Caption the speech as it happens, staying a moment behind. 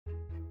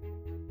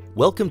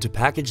Welcome to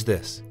Package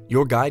This,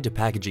 your guide to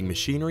packaging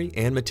machinery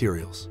and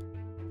materials.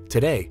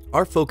 Today,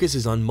 our focus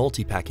is on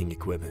multi-packing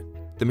equipment,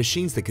 the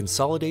machines that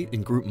consolidate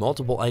and group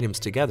multiple items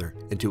together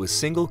into a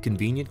single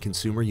convenient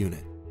consumer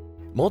unit.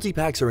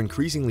 Multi-packs are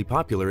increasingly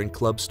popular in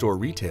club store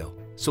retail,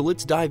 so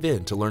let's dive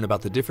in to learn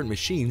about the different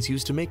machines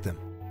used to make them.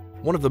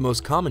 One of the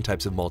most common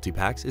types of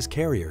multi-packs is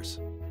carriers.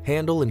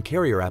 Handle and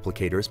carrier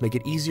applicators make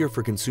it easier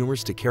for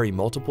consumers to carry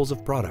multiples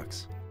of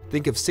products.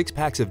 Think of 6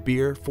 packs of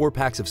beer, 4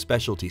 packs of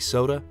specialty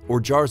soda,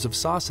 or jars of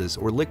sauces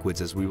or liquids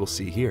as we will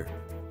see here.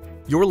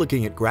 You're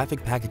looking at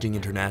Graphic Packaging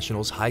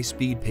International's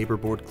high-speed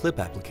paperboard clip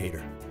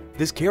applicator.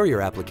 This carrier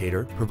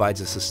applicator provides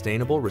a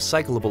sustainable,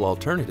 recyclable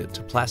alternative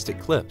to plastic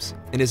clips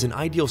and is an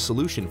ideal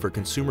solution for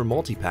consumer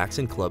multi-packs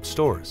in club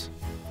stores.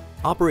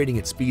 Operating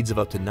at speeds of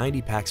up to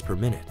 90 packs per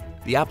minute,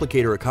 the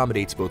applicator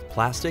accommodates both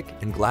plastic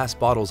and glass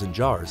bottles and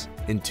jars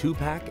in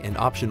 2-pack and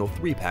optional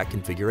 3-pack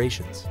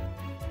configurations.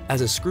 As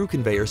a screw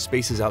conveyor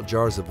spaces out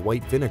jars of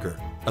white vinegar,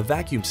 a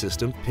vacuum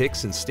system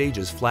picks and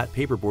stages flat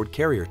paperboard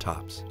carrier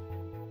tops.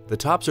 The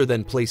tops are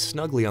then placed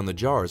snugly on the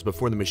jars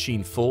before the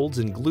machine folds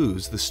and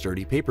glues the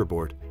sturdy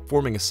paperboard,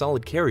 forming a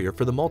solid carrier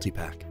for the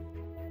multi-pack.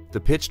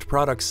 The pitched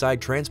product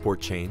side transport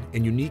chain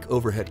and unique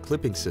overhead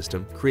clipping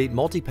system create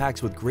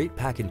multi-packs with great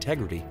pack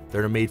integrity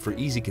that are made for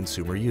easy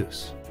consumer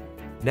use.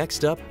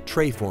 Next up,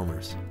 tray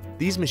formers.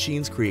 These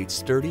machines create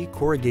sturdy,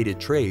 corrugated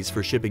trays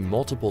for shipping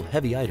multiple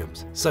heavy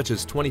items, such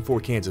as 24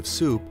 cans of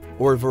soup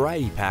or a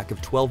variety pack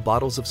of 12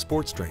 bottles of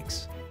sports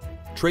drinks.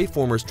 Tray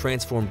formers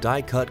transform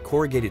die-cut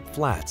corrugated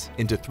flats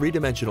into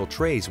 3-dimensional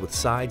trays with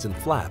sides and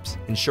flaps,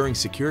 ensuring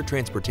secure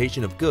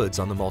transportation of goods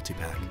on the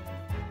multi-pack.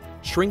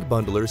 Shrink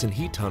bundlers and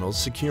heat tunnels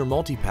secure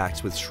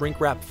multi-packs with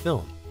shrink-wrap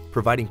film,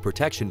 providing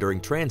protection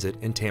during transit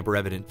and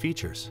tamper-evident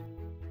features.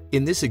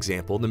 In this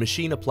example, the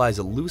machine applies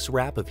a loose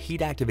wrap of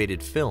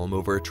heat-activated film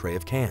over a tray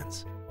of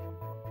cans.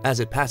 As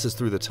it passes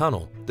through the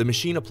tunnel, the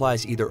machine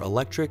applies either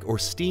electric or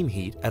steam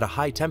heat at a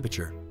high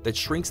temperature that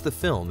shrinks the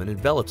film and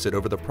envelops it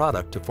over the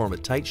product to form a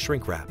tight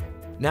shrink wrap.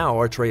 Now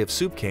our tray of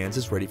soup cans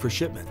is ready for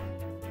shipment.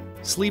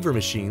 Sleever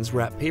machines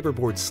wrap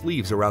paperboard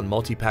sleeves around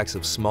multi-packs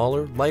of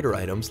smaller, lighter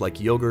items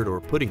like yogurt or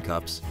pudding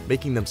cups,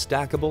 making them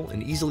stackable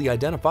and easily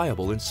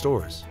identifiable in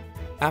stores.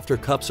 After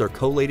cups are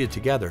collated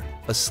together,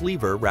 a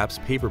sleever wraps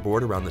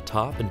paperboard around the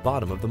top and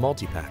bottom of the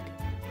multi-pack.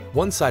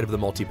 One side of the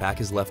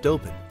multi-pack is left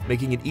open,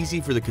 making it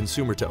easy for the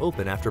consumer to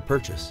open after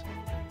purchase.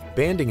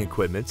 Banding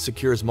equipment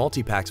secures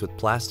multi-packs with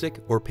plastic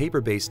or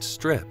paper-based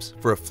strips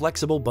for a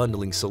flexible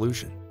bundling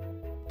solution.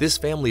 This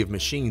family of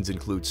machines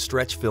includes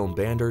stretch film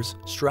banders,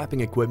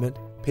 strapping equipment,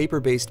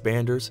 paper-based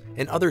banders,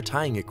 and other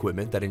tying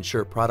equipment that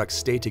ensure products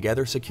stay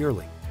together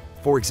securely.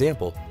 For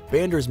example,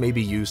 banders may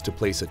be used to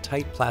place a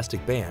tight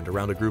plastic band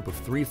around a group of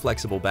 3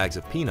 flexible bags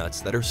of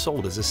peanuts that are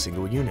sold as a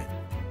single unit.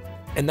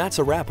 And that's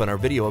a wrap on our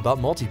video about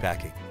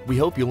multi-packing. We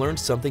hope you learned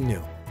something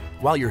new.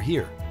 While you're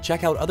here,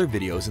 check out other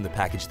videos in the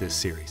Package This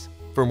series.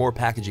 For more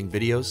packaging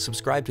videos,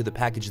 subscribe to the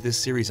Package This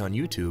series on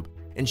YouTube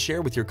and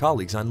share with your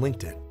colleagues on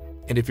LinkedIn.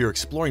 And if you're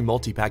exploring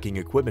multi-packing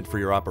equipment for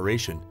your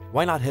operation,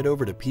 why not head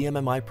over to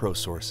PMMI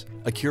ProSource,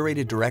 a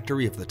curated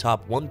directory of the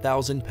top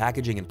 1,000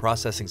 packaging and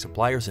processing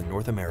suppliers in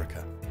North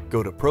America.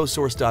 Go to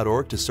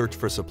prosource.org to search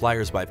for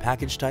suppliers by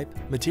package type,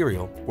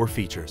 material, or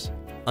features.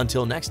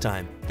 Until next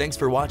time, thanks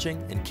for watching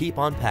and keep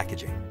on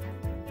packaging.